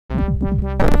Mein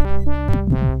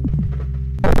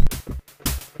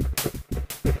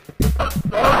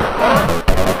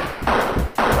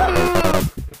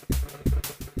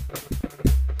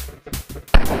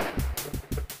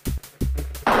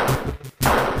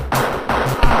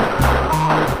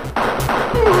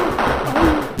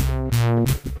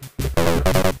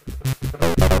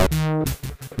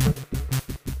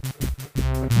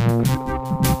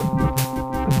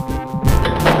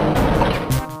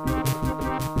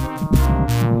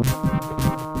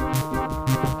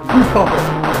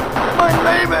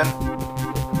Leben!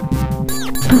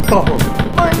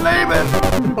 Mein Leben!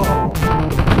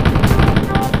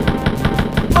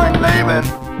 Mein Leben!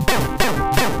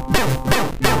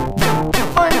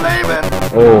 Mein Leben!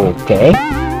 Okay.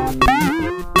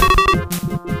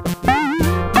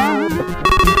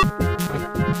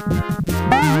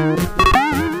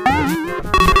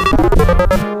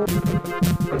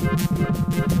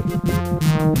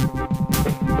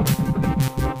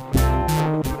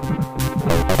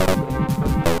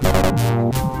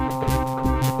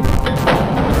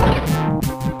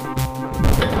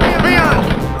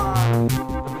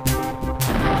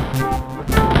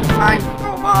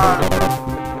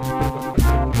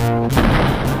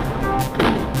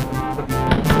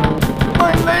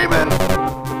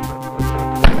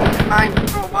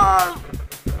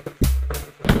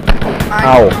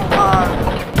 Ow.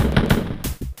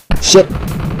 Shit.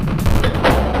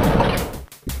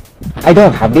 I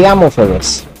don't have the ammo for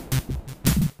this.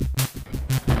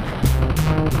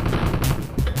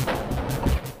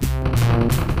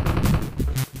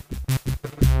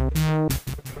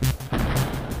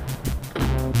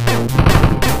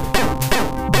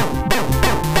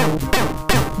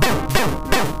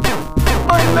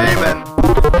 Mein Leben!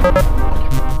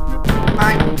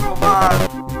 Ein Roman!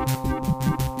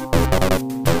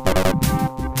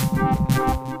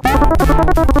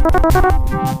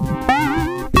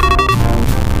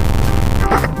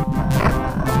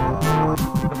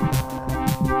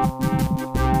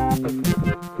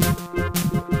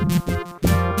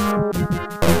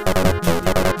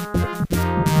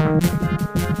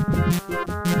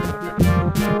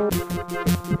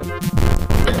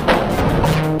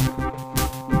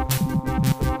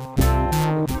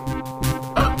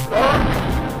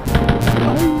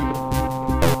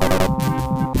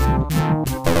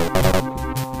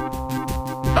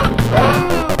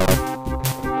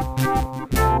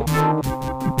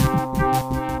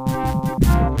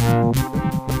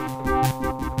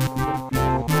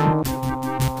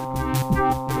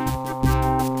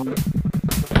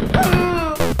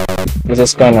 This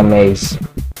is kind of maze.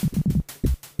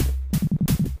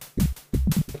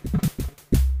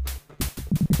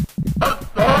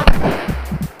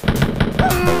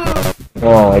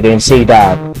 Oh, I didn't see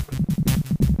that.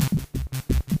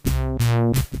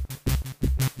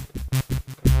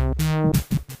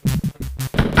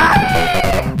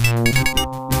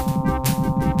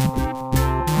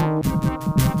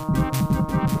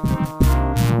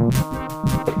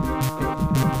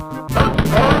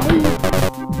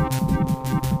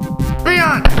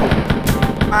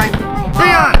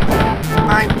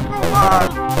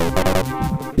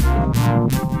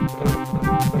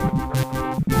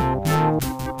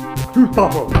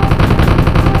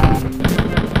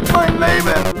 Mein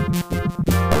Leben!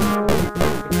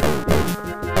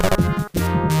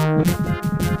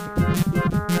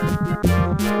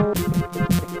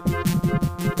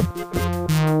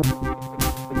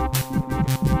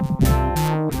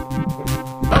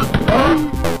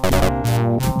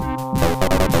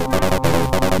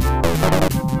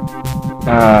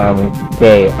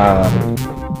 Okay,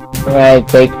 right,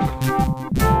 take.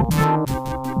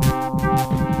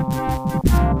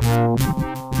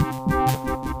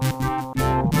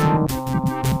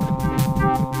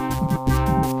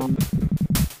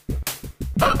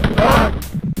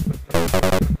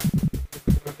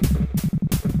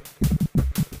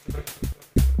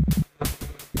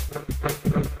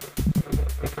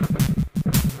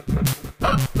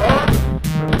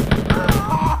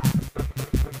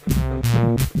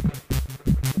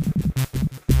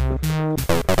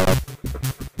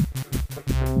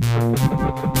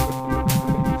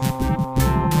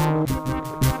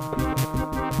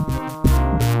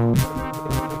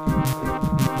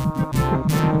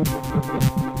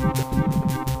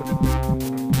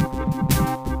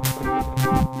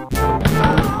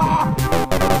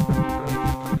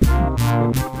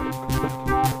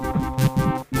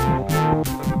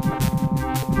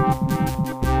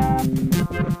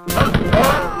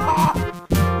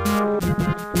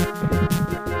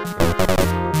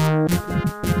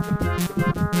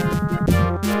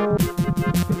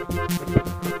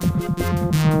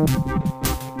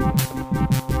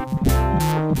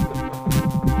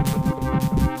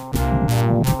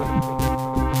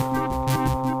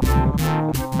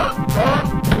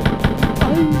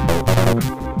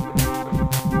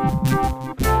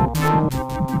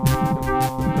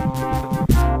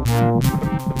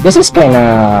 This is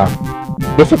kinda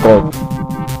difficult.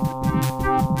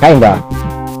 Kinda.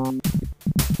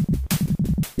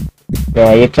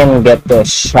 Yeah, you can get the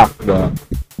shock though.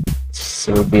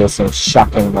 To reveal some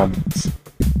shocking moments.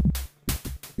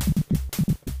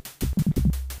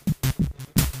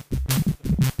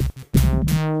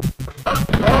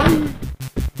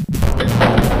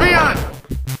 Leon!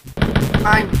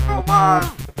 Ein Roman!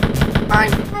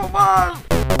 Ein Roman!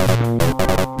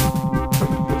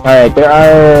 Alright, there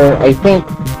are, I think,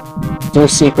 2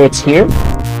 secrets here.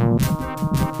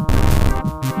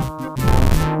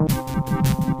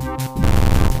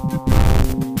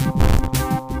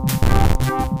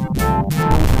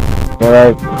 There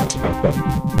are... Okay.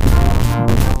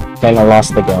 Kinda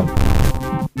lost the gun.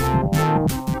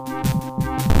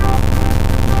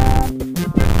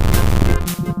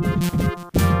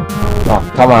 Oh,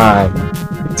 come on.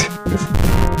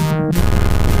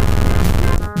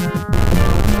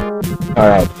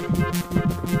 Alright.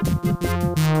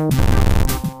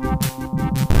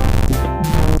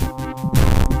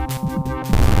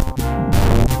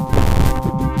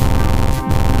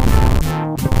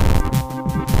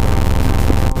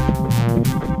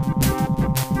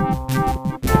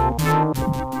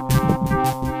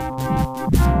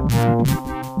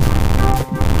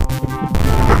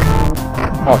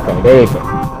 Okay, there you go.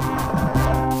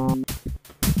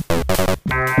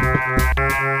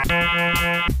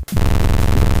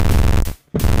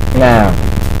 Now,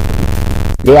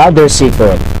 the other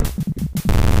secret.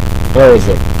 Where is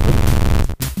it?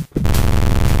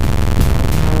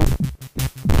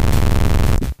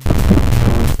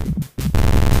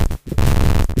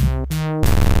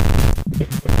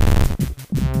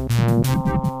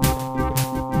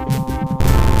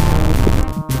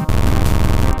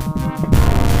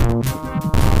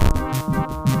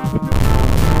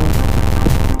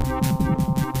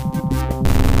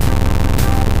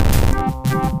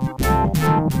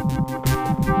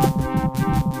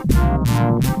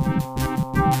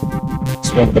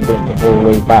 Went the whole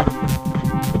way back.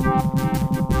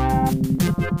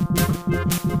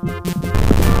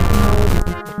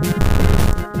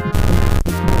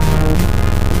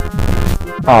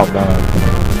 Oh man.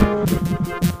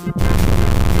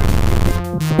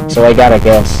 So I gotta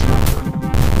guess.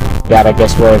 Gotta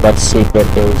guess where that secret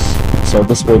is. So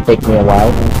this will take me a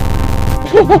while.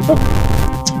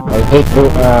 I hate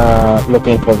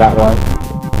looking for that one.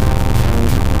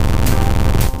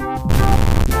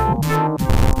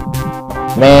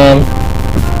 Man.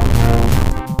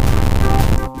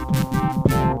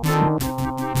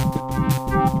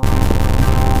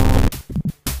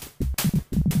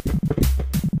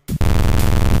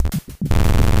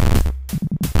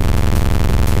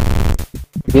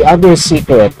 The other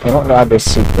secret. I want the other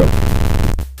secret.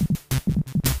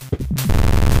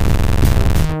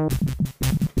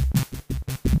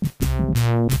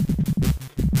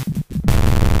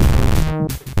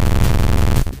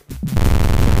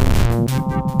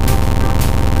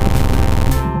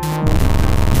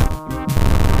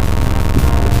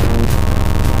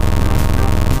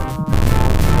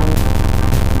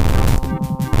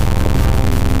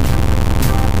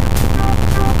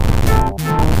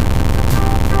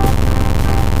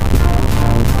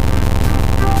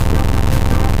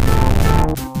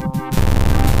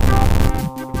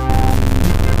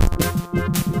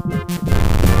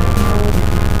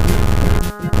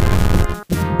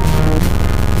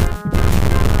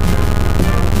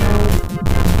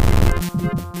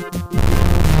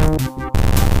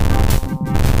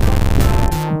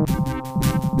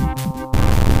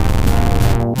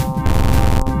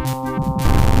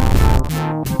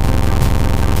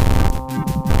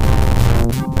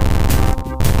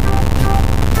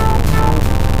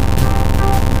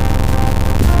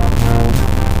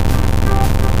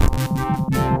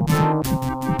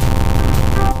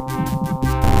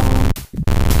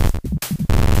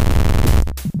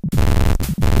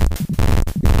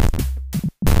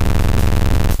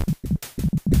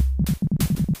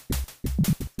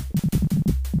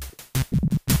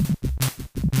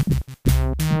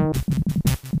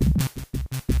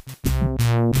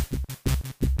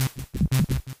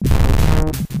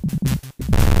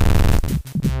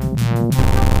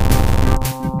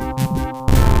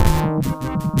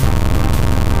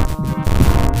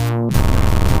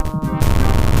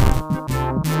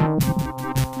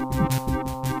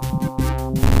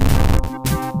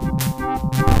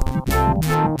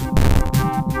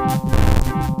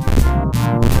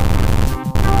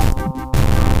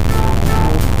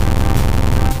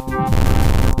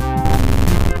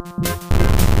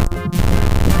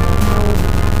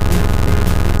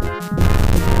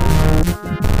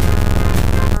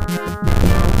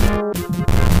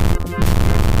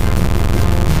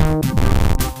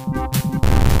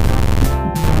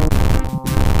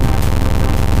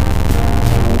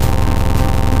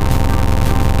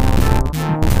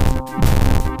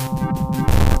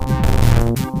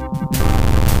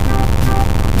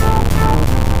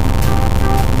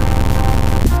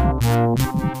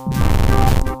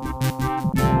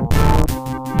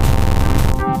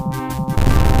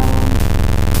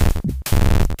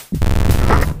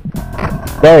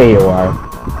 There you are.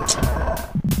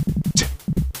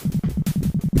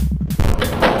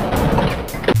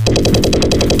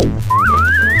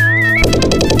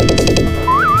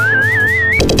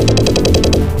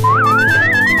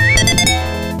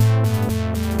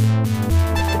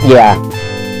 Yeah.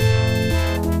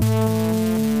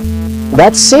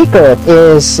 That secret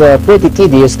is pretty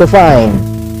tedious to find.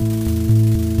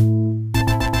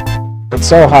 It's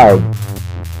so hard.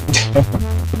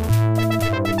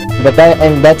 But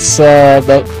that's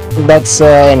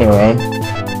anyway.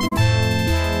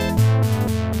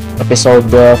 Episode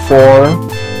 4,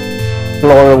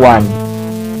 floor 1.